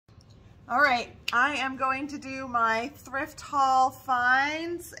All right, I am going to do my thrift haul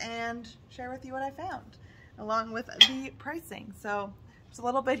finds and share with you what I found, along with the pricing. So there's a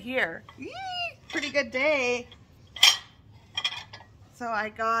little bit here. Yee! Pretty good day. So I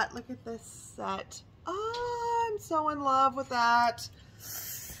got, look at this set. Oh, I'm so in love with that.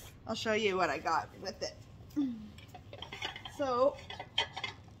 I'll show you what I got with it. So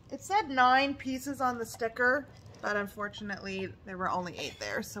it said 9 pieces on the sticker, but unfortunately there were only 8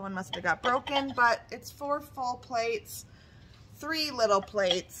 there, so one must have got broken. But it's 4 full plates, 3 little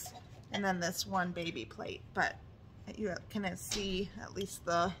plates, and then this 1 baby plate. But you can see at least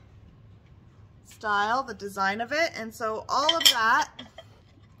the style, the design of it. And so all of that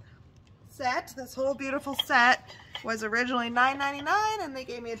set, this whole beautiful set, was originally $9.99, and they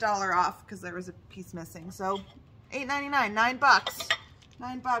gave me $1 off because there was a piece missing. So $8.99, $9.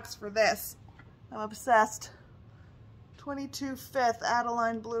 $9 for this. I'm obsessed. 22 Fifth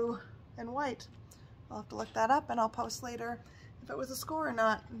Adeline blue and white. I'll have to look that up, and I'll post later if it was a score or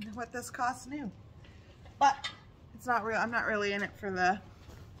not, and what this costs new. But it's not real. I'm not really in it for the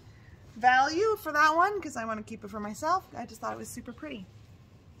value for that one because I want to keep it for myself. I just thought it was super pretty.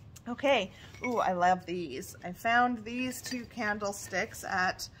 Okay. Ooh, I love these. I found these 2 candlesticks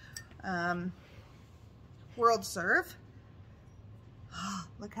at WorldServe. Oh,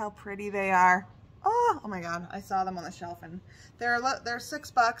 look how pretty they are. Oh my God, I saw them on the shelf, and they're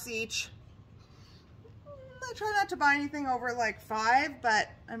 $6 each. I try not to buy anything over like 5, but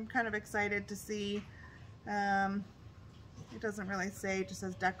I'm kind of excited to see. It doesn't really say, it just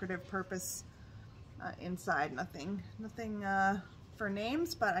says decorative purpose inside. Nothing for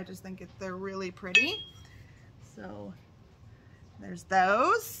names, but I just think they're really pretty. So there's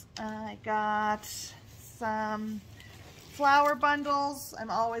those. I got some flower bundles. I'm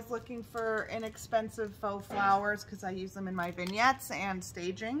always looking for inexpensive faux flowers because I use them in my vignettes and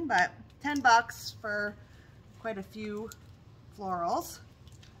staging, but $10 for quite a few florals.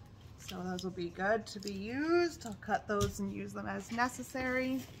 So those will be good to be used. I'll cut those and use them as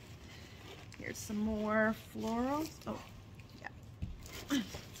necessary. Here's some more florals. Oh, yeah. There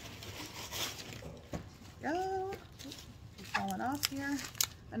we go. Oops, falling off here.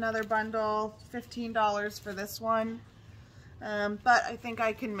 Another bundle, $15 for this one. But I think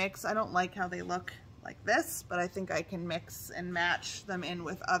I can mix. I don't like how they look like this, but I think I can mix and match them in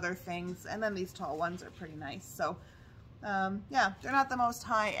with other things. And then these tall ones are pretty nice. So yeah, they're not the most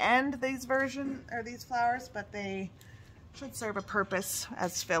high-end, these flowers, but they should serve a purpose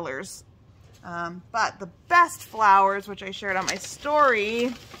as fillers. But the best flowers, which I shared on my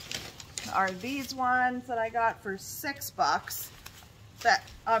story, are these ones that I got for $6. But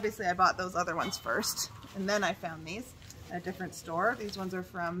obviously I bought those other ones first, and then I found these at a different store. These ones are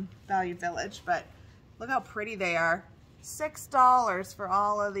from Value Village, but look how pretty they are. $6 for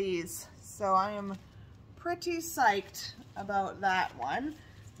all of these. So I am pretty psyched about that one.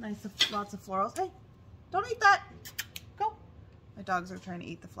 Nice, lots of florals. Hey, don't eat that. Go. My dogs are trying to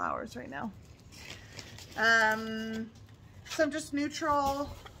eat the flowers right now. Some just neutral,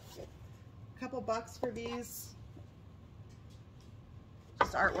 couple bucks for these.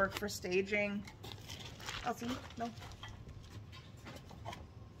 Just artwork for staging. Elsie, no.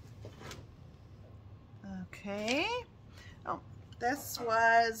 Okay. Oh, this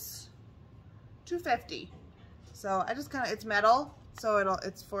was $2.50. So I just kind of, it's metal, so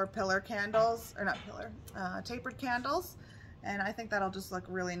it's for pillar candles, or not pillar, tapered candles. And I think that'll just look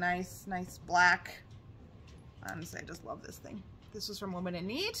really nice, nice black. Honestly, I just love this thing. This was from Woman in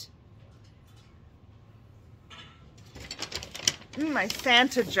Need. My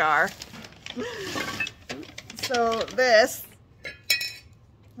Santa jar. So this,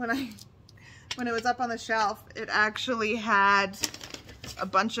 when it was up on the shelf, it actually had a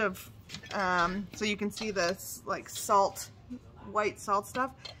bunch of, so you can see this like salt, white salt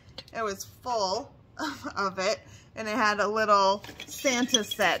stuff. It was full of it, and it had a little Santa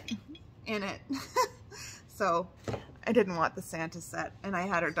set in it. So I didn't want the Santa set, and I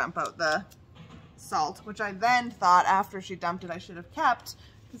had her dump out the salt, which I then thought after she dumped it I should have kept,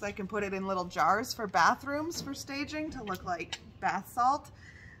 because I can put it in little jars for bathrooms for staging to look like bath salt.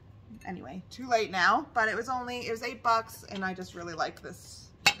 Anyway, too late now, but it was $8, and I just really like this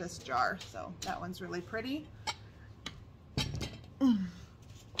jar, so that one's really pretty.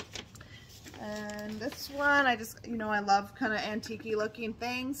 And this one, I just, you know, I love kind of antique-y looking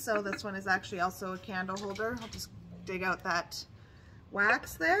things, so this one is actually also a candle holder. I'll just dig out that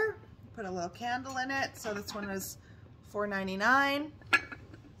wax there, put a little candle in it. So this one is $4.99.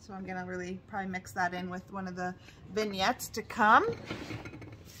 So I'm gonna really probably mix that in with one of the vignettes to come.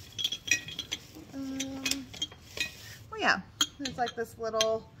 Oh yeah, there's like this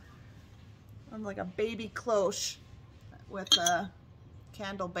little on like a baby cloche with a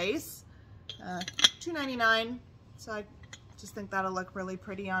candle base. $2.99. So I just think that'll look really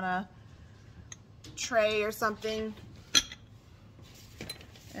pretty on a tray or something.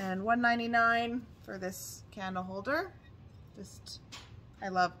 And $1.99 for this candle holder.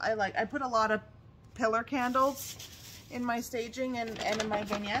 I put a lot of pillar candles in my staging and in my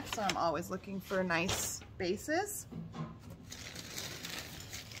vignettes, so I'm always looking for nice bases.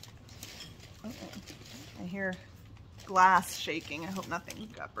 I hear glass shaking. I hope nothing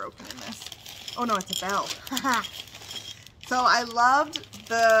got broken in this. Oh no, it's a bell. So I loved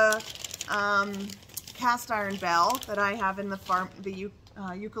the cast iron bell that I have in the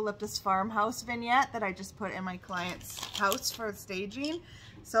eucalyptus farmhouse vignette that I just put in my client's house for staging.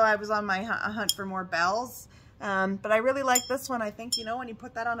 So I was on my hunt for more bells. But I really like this one. I think, you know, when you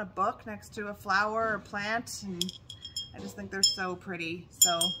put that on a book next to a flower or plant, and I just think they're so pretty.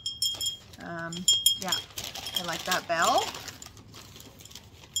 So, yeah, I like that bell.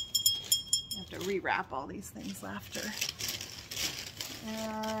 I have to rewrap all these things after.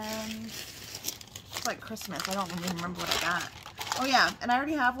 And it's like Christmas. I don't even remember what I got. Oh yeah, and I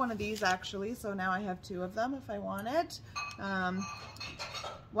already have one of these actually, so now I have 2 of them if I want it.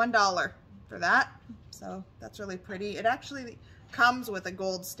 $1 for that. So that's really pretty. It actually comes with a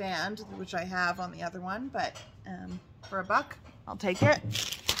gold stand, which I have on the other one, but for $1, I'll take it.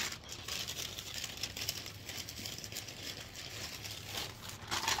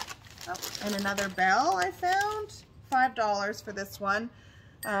 Oh, and another bell I found. $5 for this one,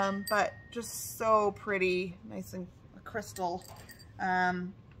 but just so pretty, nice and crystal.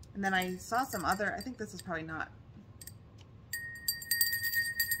 And then I saw some other, I think this is probably not,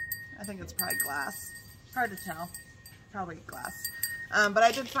 I think it's probably glass. Hard to tell, probably glass. But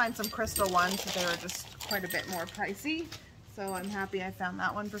I did find some crystal ones, but they were just quite a bit more pricey. So I'm happy I found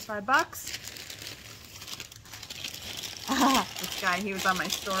that one for $5. This guy, he was on my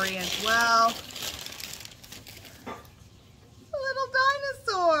story as well. A little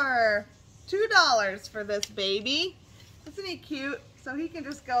dinosaur. $2 for this baby. Isn't he cute? So he can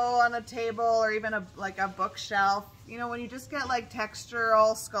just go on a table or even like a bookshelf. You know, when you just get like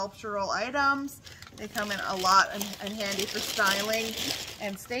textural, sculptural items, they come in a lot and handy for styling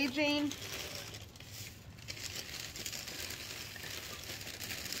and staging.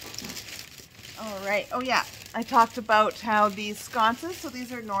 All right. Oh yeah, I talked about how these sconces, so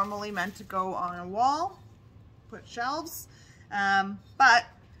these are normally meant to go on a wall, put shelves, but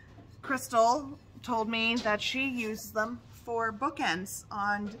Crystal told me that she uses them for bookends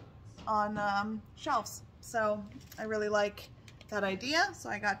on shelves. So I really like that idea. So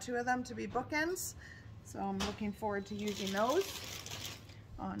I got 2 of them to be bookends. So I'm looking forward to using those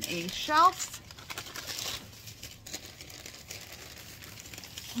on a shelf.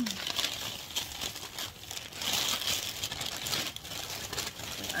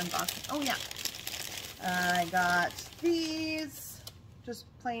 Unboxing. Oh yeah, I got these just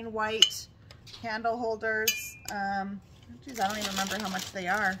plain white candle holders. Geez, I don't even remember how much they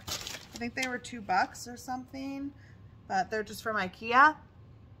are. I think they were $2 or something, but they're just from IKEA.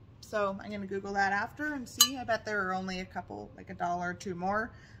 So I'm gonna Google that after and see. I bet there are only a couple, like $1 or 2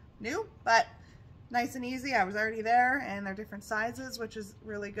 more new, but nice and easy. I was already there, and they're different sizes, which is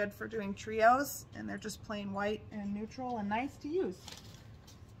really good for doing trios, and they're just plain white and neutral and nice to use.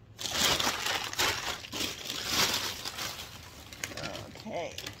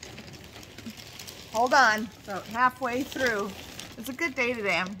 Okay, hold on. So halfway through. It's a good day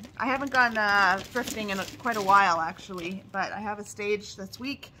today. I haven't gone thrifting in quite a while actually, but I have a stage this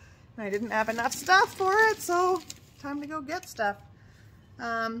week and I didn't have enough stuff for it, so time to go get stuff.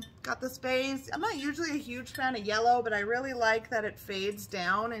 Got this vase. I'm not usually a huge fan of yellow, but I really like that it fades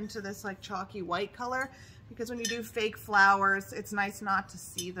down into this like chalky white color, because when you do fake flowers, it's nice not to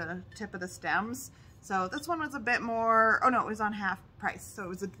see the tip of the stems. So this one was a bit more, oh no, it was on half price. So it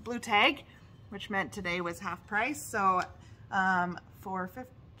was a blue tag, which meant today was half price. So for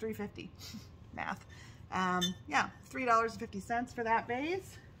 $3.50 math. Yeah, $3.50 for that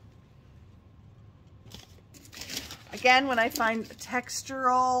vase. Again, when I find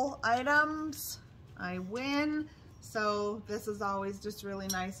textural items, I win. So this is always just really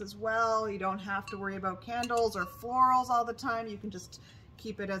nice as well. You don't have to worry about candles or florals all the time. You can just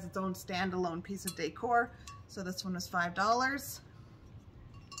keep it as its own standalone piece of decor. So this one was $5.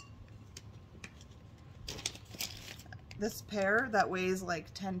 This pear that weighs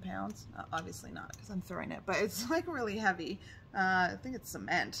like 10 pounds, obviously not because I'm throwing it, but it's like really heavy. I think it's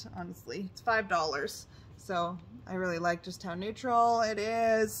cement, honestly. It's $5. So I really like just how neutral it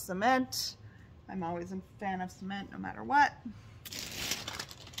is. Cement. I'm always a fan of cement no matter what.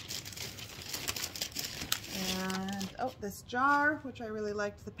 oh, this jar, which I really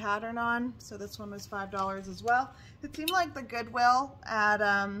liked the pattern on. So this one was $5 as well. It seemed like the Goodwill at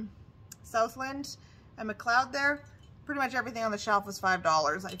Southland and McLeod there, pretty much everything on the shelf was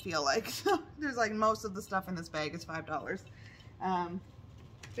 $5, I feel like. There's like most of the stuff in this bag is $5. But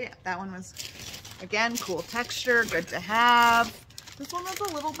yeah, that one was, again, cool texture, good to have. This one was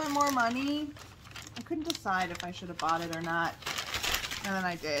a little bit more money. I couldn't decide if I should have bought it or not, and then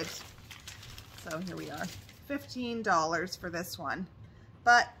I did. So here we are, $15 for this one.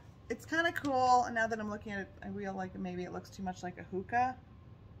 But it's kind of cool, and now that I'm looking at it, I feel like maybe it looks too much like a hookah.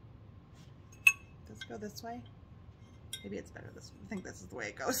 Does it go this way? Maybe it's better this way. I think this is the way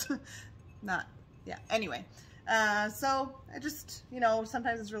it goes. Not, yeah, anyway. So I just, you know,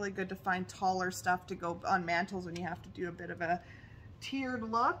 sometimes it's really good to find taller stuff to go on mantles when you have to do a bit of a tiered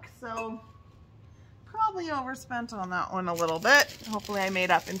look. So probably overspent on that one a little bit. Hopefully I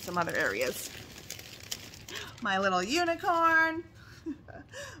made up in some other areas. My little unicorn.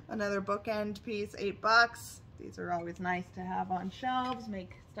 Another bookend piece, $8. These are always nice to have on shelves,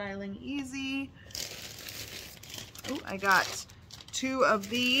 make styling easy. Oh, I got 2 of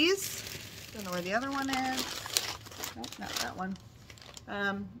these. Don't know where the other one is. Nope, not that one.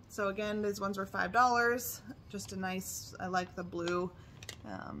 So again, these ones were $5. Just a nice, I like the blue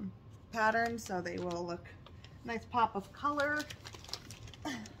pattern, so they will look nice pop of color.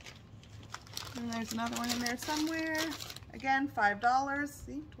 And there's another one in there somewhere. Again, $5.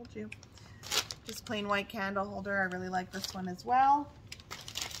 See, told you. Just plain white candle holder. I really like this one as well.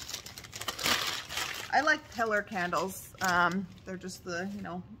 I like pillar candles. They're just the, you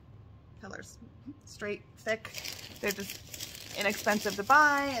know, pillars. Straight, thick. They're just inexpensive to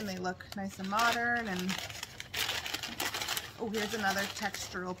buy, and they look nice and modern. And oh, here's another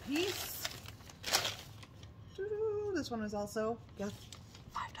textural piece. This one was also just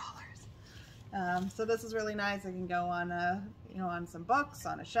 $5. So this is really nice. It can go on a, you know, on some books,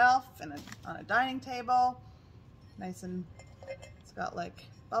 on a shelf, and on a dining table. Nice, and it's got like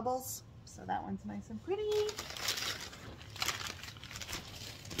bubbles, so that one's nice and pretty.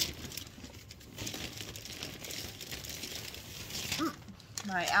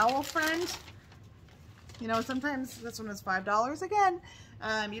 My owl friend. You know, sometimes this one was $5 again.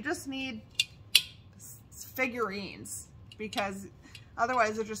 You just need figurines because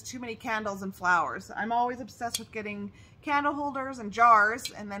otherwise there's just too many candles and flowers. I'm always obsessed with getting candle holders and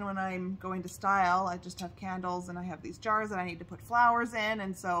jars, and then when I'm going to style, I just have candles and I have these jars that I need to put flowers in,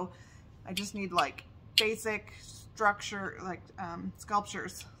 and so I just need like basic structure, like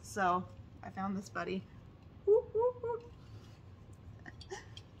sculptures. So I found this buddy. Woo, woo, woo.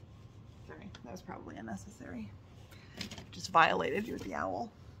 Sorry, that was probably unnecessary. Just violated the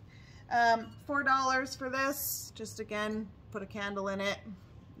owl. $4 for this. Just again, put a candle in it.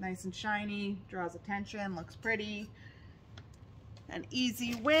 Nice and shiny, draws attention, looks pretty. An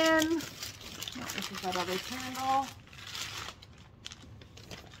easy win. Oh, this is that other candle.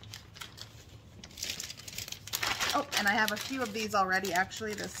 Oh, and I have a few of these already,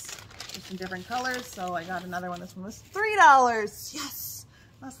 actually. This just in different colors. So I got another one. This one was $3. Yes,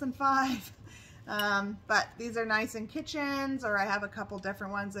 less than $5. But these are nice in kitchens, or I have a couple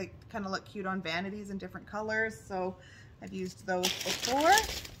different ones that kind of look cute on vanities in different colors. So I've used those before.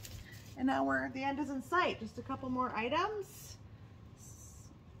 And now the end is in sight. Just a couple more items.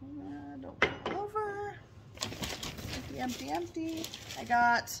 Don't fall over. Empty, empty, empty. I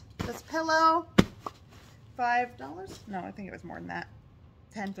got this pillow. $5? No, I think it was more than that.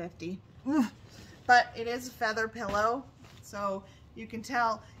 $10.50. But it is a feather pillow, so you can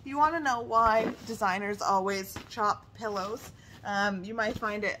tell. You want to know why designers always chop pillows. You might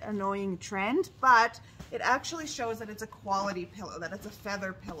find it an annoying trend, but it actually shows that it's a quality pillow, that it's a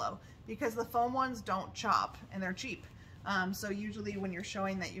feather pillow, because the foam ones don't chop and they're cheap. So usually when you're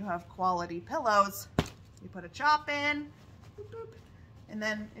showing that you have quality pillows, you put a chop in, boop, boop, and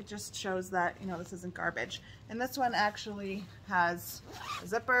then it just shows that, you know, this isn't garbage. And this one actually has a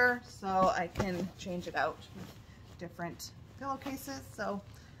zipper, so I can change it out with different pillowcases. So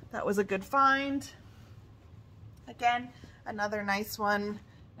that was a good find. Again, another nice one,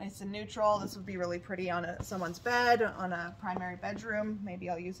 nice and neutral. This would be really pretty on someone's bed, on a primary bedroom. Maybe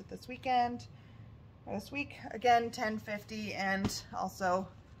I'll use it this weekend or this week. Again, $10.50, and also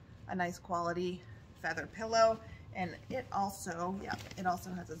a nice quality feather pillow. And it also, yeah, it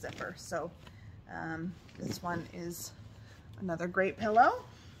also has a zipper. So this one is another great pillow.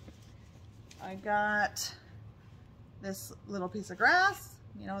 I got this little piece of grass.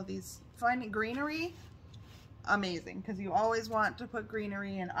 You know, these, finding greenery, amazing, because you always want to put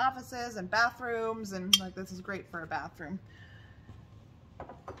greenery in offices and bathrooms, and like this is great for a bathroom.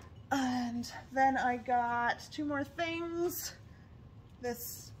 And then I got 2 more things.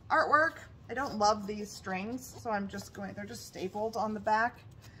 This artwork. I don't love these strings, so I'm just going, they're just stapled on the back.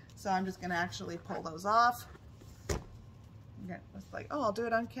 So I'm just gonna actually pull those off. It's like, oh, I'll do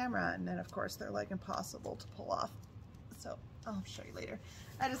it on camera. And then of course they're like impossible to pull off. So I'll show you later.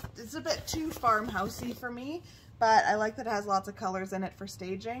 It's a bit too farmhousey for me, but I like that it has lots of colors in it for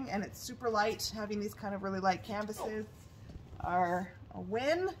staging, and it's super light. Having these kind of really light canvases are a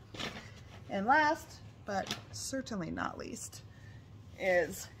win. And last, but certainly not least,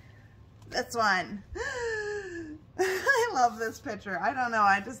 is this one. I love this picture. I don't know,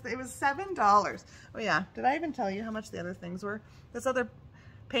 it was $7. Oh yeah, did I even tell you how much the other things were? This other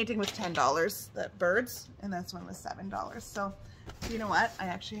painting was $10, the birds, and this one was $7. So you know what? I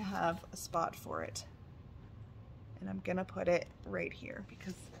actually have a spot for it. And I'm gonna put it right here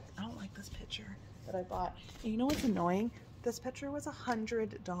because I don't like this picture that I bought. And you know what's annoying? This picture was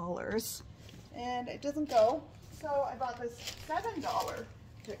 $100 and it doesn't go. So I bought this $7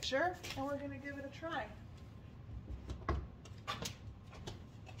 picture and we're gonna give it a try.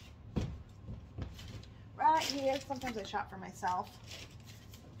 Right here, sometimes I shop for myself.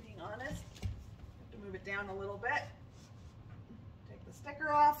 Being honest, I have to move it down a little bit. Take the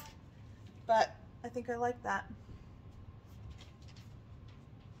sticker off, but I think I like that.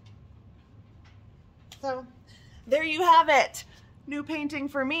 So there you have it. New painting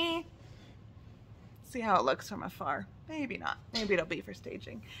for me. See how it looks from afar. Maybe not. Maybe it'll be for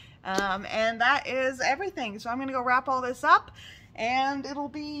staging. And that is everything. So I'm gonna go wrap all this up and it'll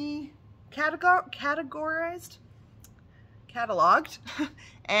be cataloged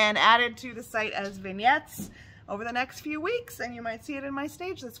and added to the site as vignettes over the next few weeks, and you might see it in my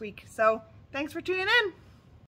stage this week. So thanks for tuning in.